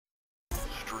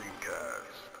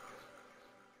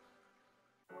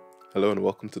Hello and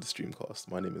welcome to the Streamcast.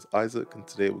 My name is Isaac and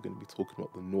today we're going to be talking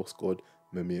about the Norse god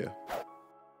Mimir.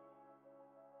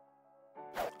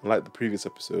 Unlike the previous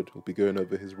episode, we'll be going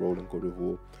over his role in God of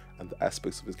War and the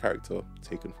aspects of his character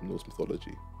taken from Norse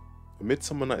mythology. A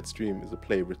Midsummer Night's Dream is a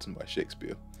play written by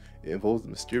Shakespeare. It involves a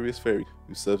mysterious fairy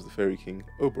who serves the fairy king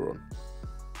Oberon.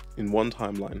 In one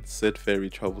timeline, said fairy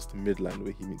travels to Midland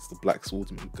where he meets the Black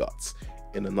Swordsman Guts.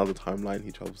 In another timeline,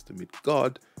 he travels to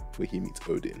Midgard where he meets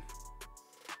Odin.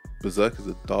 Berserk is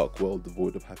a dark world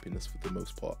devoid of happiness for the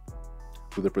most part,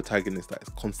 with a protagonist that is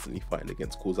constantly fighting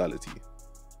against causality.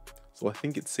 So I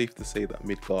think it's safe to say that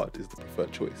Midgard is the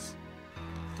preferred choice.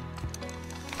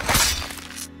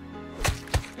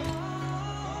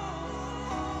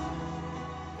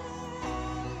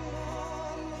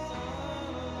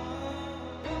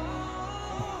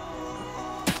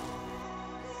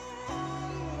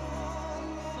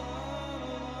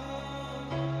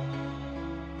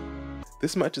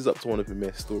 This matches up to one of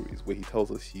Mimir's stories where he tells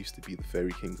us he used to be the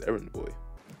Fairy King's errand boy.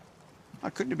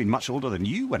 I couldn't have been much older than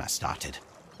you when I started.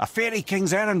 A Fairy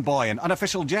King's errand boy, an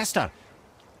unofficial jester.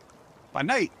 By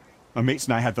night, my mates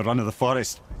and I had the run of the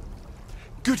forest.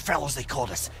 Good fellows they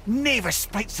called us, knavish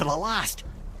sprites to the last.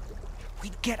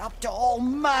 We'd get up to all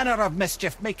manner of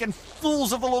mischief, making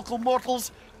fools of the local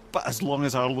mortals. But as long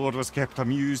as our lord was kept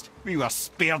amused, we were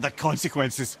spared the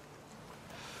consequences.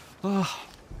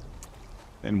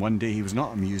 Then one day he was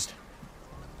not amused,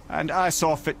 and I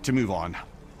saw fit to move on.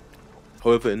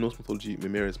 However, in Norse mythology,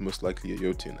 Mimir is most likely a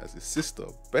Jotun, as his sister,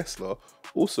 Besla,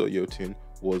 also a Jotun,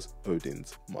 was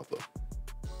Odin's mother.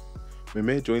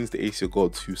 Mimir joins the Aesir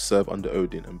gods who serve under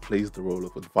Odin and plays the role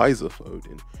of advisor for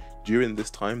Odin. During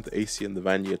this time, the Aesir and the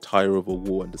Vanir tire of a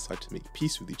war and decide to make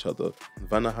peace with each other.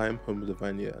 Vanaheim, home of the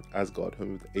Vanir, and Asgard,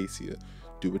 home of the Aesir,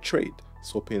 do a trade,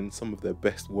 swapping some of their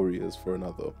best warriors for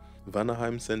another.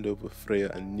 Vanaheim send over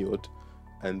Freyr and Njord,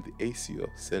 and the Aesir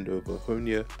send over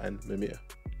Honir and Mimir.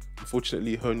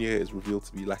 Unfortunately, Honir is revealed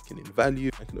to be lacking in value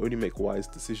and can only make wise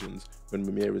decisions when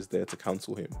Mimir is there to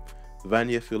counsel him. The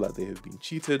Vanir feel like they have been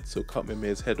cheated, so cut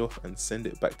Mimir's head off and send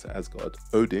it back to Asgard.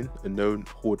 Odin, a known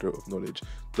hoarder of knowledge,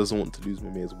 doesn't want to lose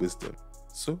Mimir's wisdom,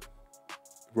 so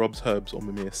rubs herbs on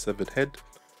Mimir's severed head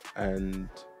and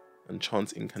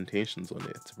chants incantations on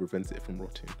it to prevent it from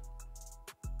rotting,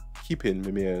 keeping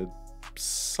Mimir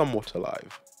somewhat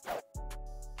alive.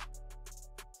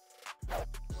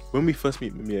 When we first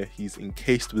meet Mimir, he's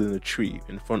encased within a tree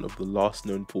in front of the last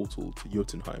known portal to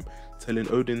Jotunheim, telling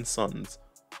Odin's sons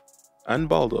and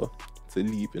Balder to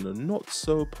leave in a not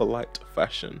so polite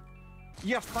fashion.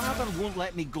 Your father won't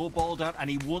let me go, Balder, and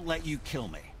he won't let you kill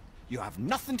me. You have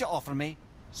nothing to offer me,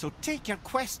 so take your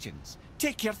questions,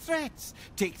 take your threats,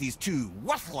 take these two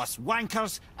worthless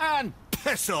wankers, and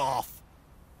piss off!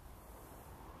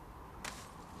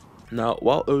 Now,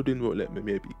 while Odin won't let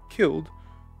Mimir be killed,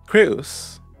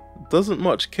 Kratos doesn't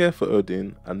much care for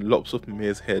Odin and lops off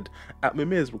Mimir's head at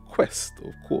Mimir's request,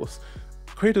 of course.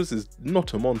 Kratos is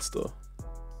not a monster.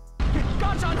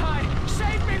 Gods on high,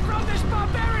 save me from this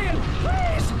barbarian!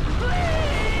 Please!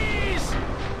 Please!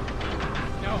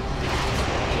 No.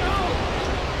 No!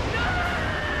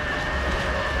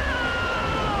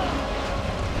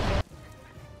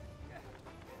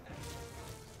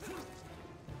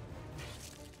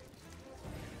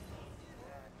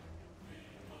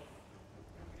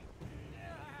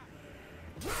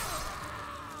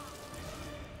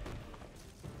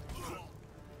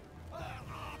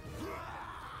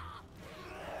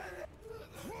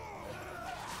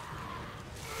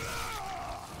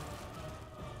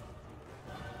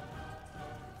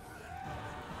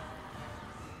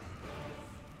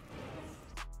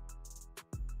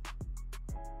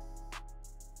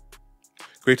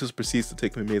 Kratos proceeds to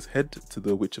take Mimir's head to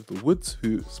the Witch of the Woods,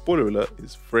 who, spoiler alert,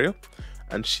 is Freyr,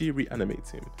 and she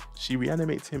reanimates him. She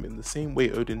reanimates him in the same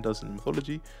way Odin does in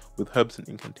mythology, with herbs and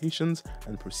incantations,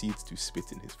 and proceeds to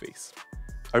spit in his face.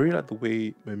 I really like the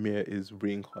way Mimir is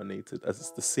reincarnated, as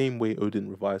it's the same way Odin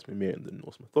revives Mimir in the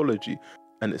Norse mythology,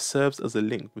 and it serves as a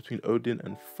link between Odin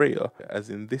and Freyr,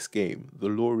 as in this game, the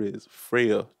lore is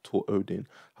Freyr taught Odin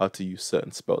how to use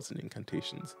certain spells and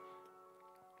incantations.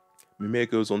 Mimir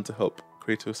goes on to help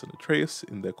Kratos and Atreus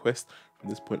in their quest from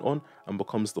this point on and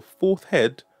becomes the fourth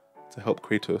head to help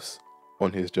Kratos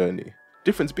on his journey.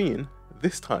 Difference being,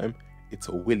 this time it's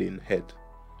a willing head.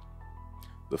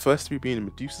 The first three being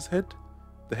Medusa's head,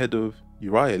 the head of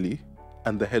Euryale,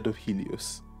 and the head of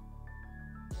Helios.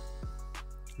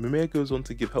 Mimir goes on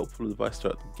to give helpful advice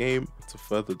throughout the game to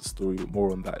further the story, but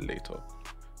more on that later.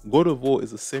 God of War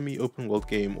is a semi-open world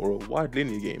game or a wide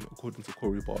linear game according to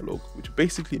Cory Barlog, which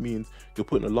basically means you're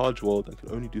put in a large world and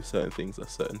can only do certain things at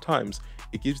certain times.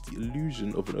 It gives the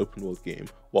illusion of an open world game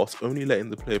whilst only letting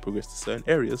the player progress to certain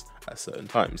areas at certain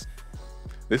times.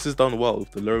 This is done well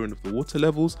with the lowering of the water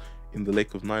levels in the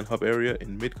Lake of Nine hub area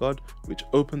in Midgard, which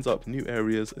opens up new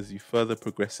areas as you further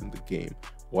progress in the game.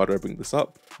 Why do I bring this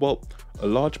up? Well, a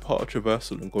large part of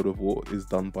traversal in God of War is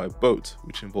done by boat,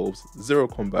 which involves zero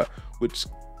combat, which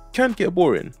can get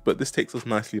boring, but this takes us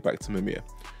nicely back to Mimir.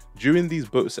 During these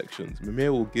boat sections,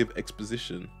 Mimir will give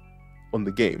exposition on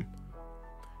the game,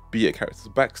 be it characters'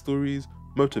 backstories,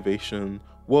 motivation,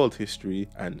 world history,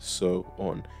 and so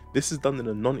on. This is done in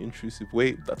a non-intrusive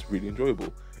way that's really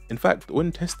enjoyable. In fact,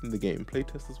 when testing the game,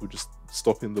 playtesters were just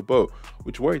stopping the boat,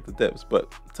 which worried the devs,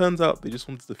 but turns out they just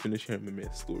wanted to finish hearing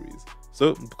Mimir's stories.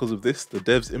 So, because of this, the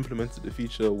devs implemented a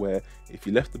feature where if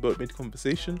you left the boat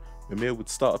mid-conversation, Mimir would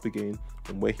start up again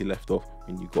from where he left off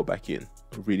when you got back in.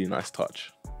 A really nice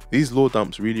touch. These lore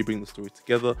dumps really bring the story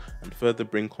together and further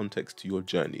bring context to your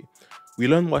journey. We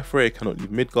learn why Freya cannot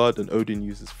leave Midgard, and Odin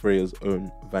uses Freya's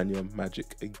own Vanya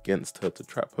magic against her to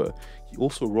trap her. He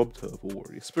also robbed her of a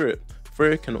warrior spirit.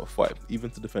 Freya cannot fight,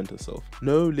 even to defend herself.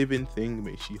 No living thing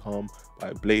may she harm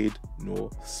by blade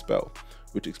nor spell,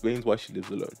 which explains why she lives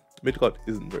alone. Midgard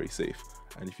isn't very safe,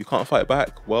 and if you can't fight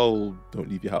back, well, don't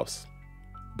leave your house.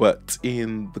 But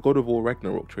in the God of War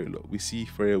Ragnarök trailer, we see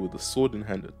Freya with a sword in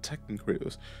hand attacking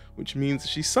Kratos, which means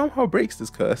she somehow breaks this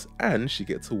curse and she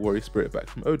gets her warrior spirit back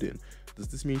from Odin. Does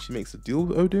this mean she makes a deal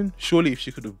with Odin? Surely if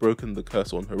she could have broken the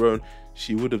curse on her own,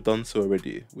 she would have done so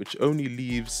already, which only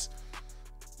leaves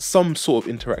some sort of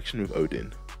interaction with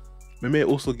Odin. Mimir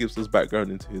also gives us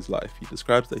background into his life. He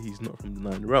describes that he's not from the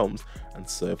Nine Realms and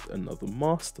served another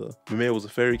master. Mimir was a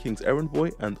fairy king's errand boy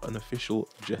and unofficial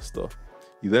jester.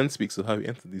 He then speaks of how he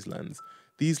entered these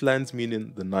lands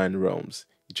meaning the Nine Realms.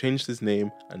 He changed his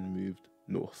name and moved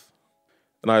north.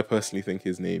 And I personally think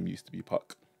his name used to be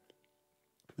Puck.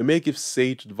 Mimir gives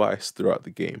sage advice throughout the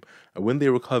game, and when they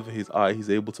recover his eye, he's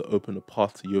able to open a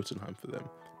path to Jotunheim for them.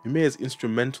 Mimir is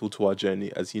instrumental to our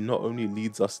journey as he not only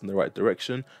leads us in the right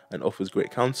direction and offers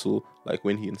great counsel, like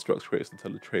when he instructs Kratos to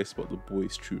tell Atreus about the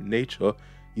boy's true nature,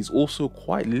 he's also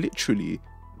quite literally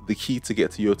the key to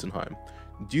get to Jotunheim.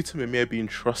 Due to Mimir being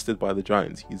trusted by the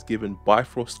giants, he's given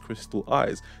Bifrost crystal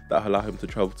eyes that allow him to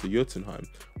travel to Jotunheim,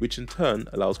 which in turn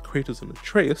allows Kratos and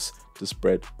Atreus to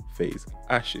spread Faye's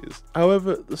ashes.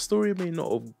 However, the story may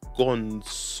not have gone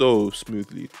so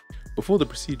smoothly. Before the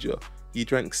procedure, he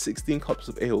drank 16 cups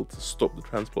of ale to stop the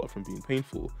transplant from being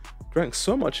painful. Drank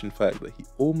so much in fact that he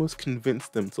almost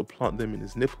convinced them to plant them in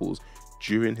his nipples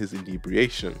during his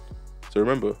inebriation. So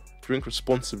remember, drink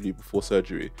responsibly before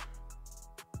surgery.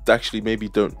 Actually, maybe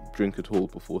don't drink at all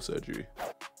before surgery.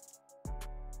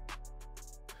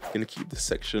 I'm gonna keep this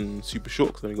section super short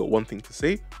because I only got one thing to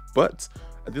say, but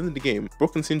at the end of the game,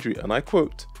 Brocken Sindri, and I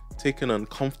quote, take an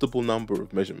uncomfortable number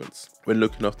of measurements when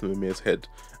looking after Mimir's head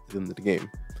at the end of the game.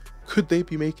 Could they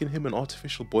be making him an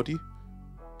artificial body?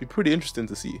 Be pretty interesting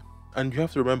to see. And you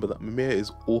have to remember that Mimir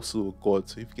is also a god,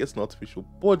 so if he gets an artificial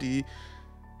body,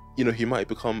 you know, he might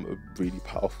become a really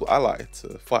powerful ally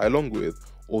to fight along with.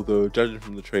 Although, judging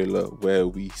from the trailer where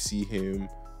we see him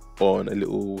on a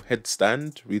little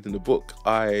headstand reading a book,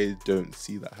 I don't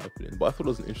see that happening. But I thought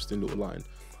it was an interesting little line.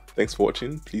 Thanks for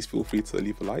watching. Please feel free to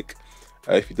leave a like.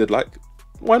 If you did like,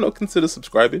 why not consider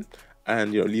subscribing?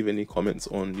 And, you know, leave any comments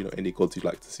on, you know, any gods you'd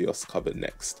like to see us cover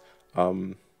next.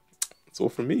 That's all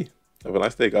from me. Have a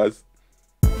nice day, guys.